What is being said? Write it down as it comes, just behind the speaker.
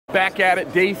Back at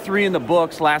it, day 3 in the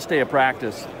books, last day of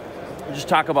practice. Just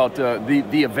talk about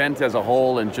the event as a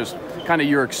whole and just kind of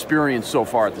your experience so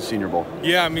far at the Senior Bowl.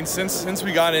 Yeah, I mean, since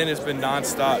we got in, it's been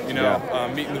nonstop. You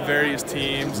know, meeting the various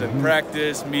teams and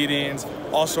practice, meetings,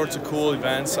 all sorts of cool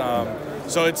events.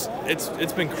 So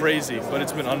it's been crazy, but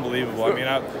it's been unbelievable. I mean,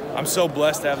 I'm so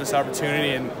blessed to have this opportunity,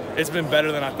 and it's been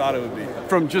better than I thought it would be.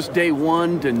 From just day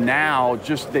 1 to now,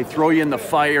 just they throw you in the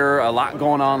fire, a lot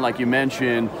going on, like you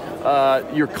mentioned.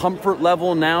 Your comfort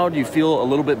level now, do you feel a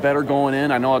little bit better going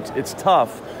in? I know it's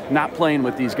tough not playing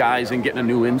with these guys and getting a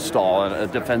new install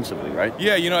defensively, right?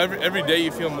 Yeah, you know, every day you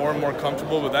feel more and more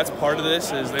comfortable, but that's part of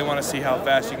this is they want to see how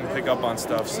fast you can pick up on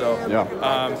stuff. So,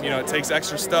 you know, it takes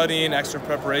extra studying, extra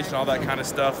preparation, all that kind of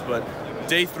stuff, but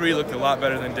day 3 looked a lot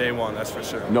better than day 1, that's for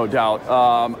sure. No doubt.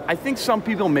 I think some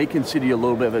people may consider you a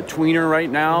little bit of a tweener right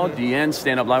now, DN,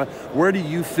 stand-up lineman. Where do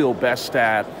you feel best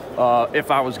at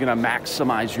if I was going to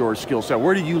maximize your skill set?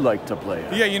 Where do you like to play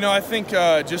at? Yeah, you know, I think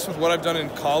just with what I've done in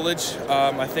college,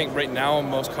 I think right now I'm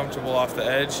most comfortable off the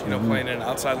edge, you know, playing in an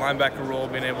outside linebacker role,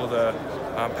 being able to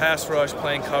pass rush,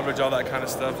 playing coverage, all that kind of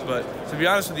stuff. But to be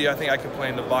honest with you, I think I could play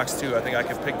in the box too. I think I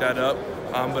could pick that up.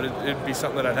 But it'd be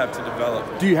something that I'd have to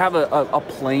develop. Do you have a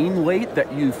playing weight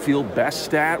that you feel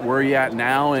best at? Where are you at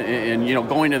now? And you know,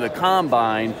 going to the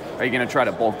combine, are you going to try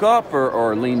to bulk up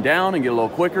or lean down and get a little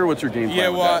quicker? What's your game plan? Yeah,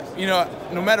 well, you know,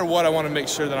 no matter what, I want to make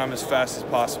sure that I'm as fast as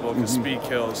possible because speed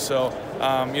kills. So,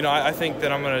 you know, I think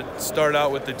that I'm going to start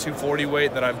out with the 240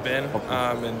 weight that I've been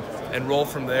and roll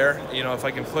from there. You know, if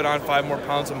I can put on 5 more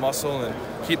pounds of muscle and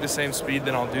keep the same speed,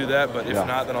 then I'll do that. But if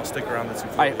not, then I'll stick around the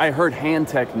 240. I heard hand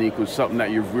technique was something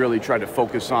that you've really tried to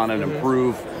focus on and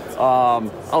improve.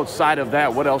 Outside of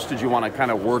that, what else did you want to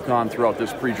kind of work on throughout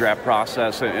this pre-draft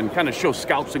process and kind of show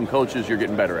scouts and coaches you're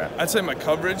getting better at? I'd say my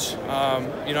coverage. You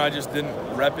know, I just didn't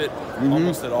rep it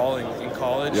almost at all in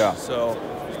college. So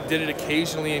did it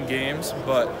occasionally in games,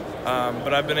 but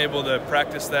I've been able to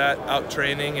practice that out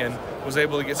training and was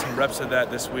able to get some reps of that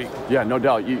this week. Yeah, no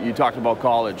doubt. You talked about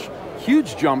college.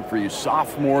 Huge jump for you,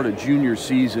 sophomore to junior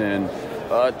season.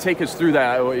 Take us through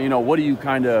that. You know, what do you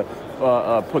kind of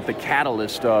put the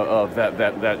catalyst of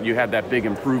that you had that big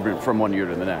improvement from one year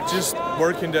to the next? Just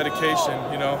work and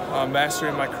dedication, you know,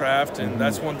 mastering my craft, and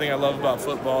that's one thing I love about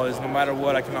football is no matter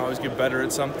what, I can always get better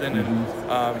at something,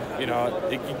 and you know,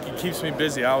 it keeps me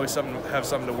busy. I always have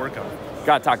something to work on.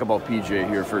 Got to talk about PJ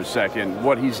here for a second.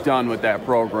 What he's done with that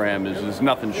program is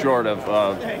nothing short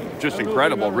of just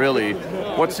incredible, really.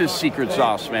 What's his secret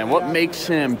sauce, man? What makes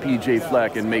him PJ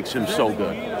Fleck and makes him so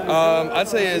good? I'd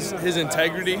say his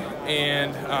integrity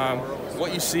and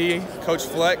what you see, Coach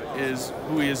Fleck is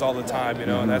who he is all the time, you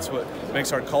know, and that's what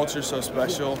makes our culture so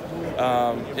special.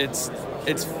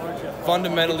 It's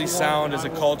fundamentally sound as a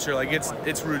culture. Like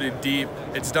it's rooted deep,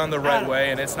 it's done the right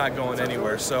way, and it's not going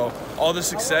anywhere. So all the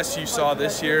success you saw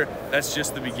this year, that's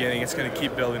just the beginning. It's going to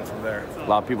keep building from there. A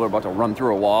lot of people are about to run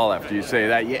through a wall after you say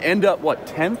that. You end up, what,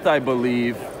 10th, I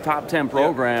believe, top 10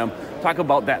 program. Yep. Talk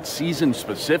about that season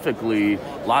specifically.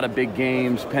 A lot of big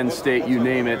games, Penn State, you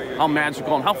name it. How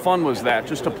magical and how fun was that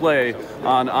just to play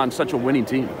on such a winning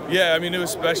team? Yeah, I mean, it was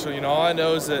special. You know, all I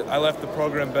know is that I left the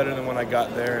program better than when I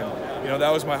got there. And, you know,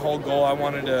 that was my whole goal. I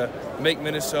wanted to make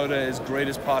Minnesota as great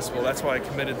as possible. That's why I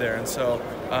committed there. And so,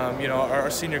 you know, our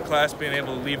senior class being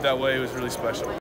able to leave that way was really special.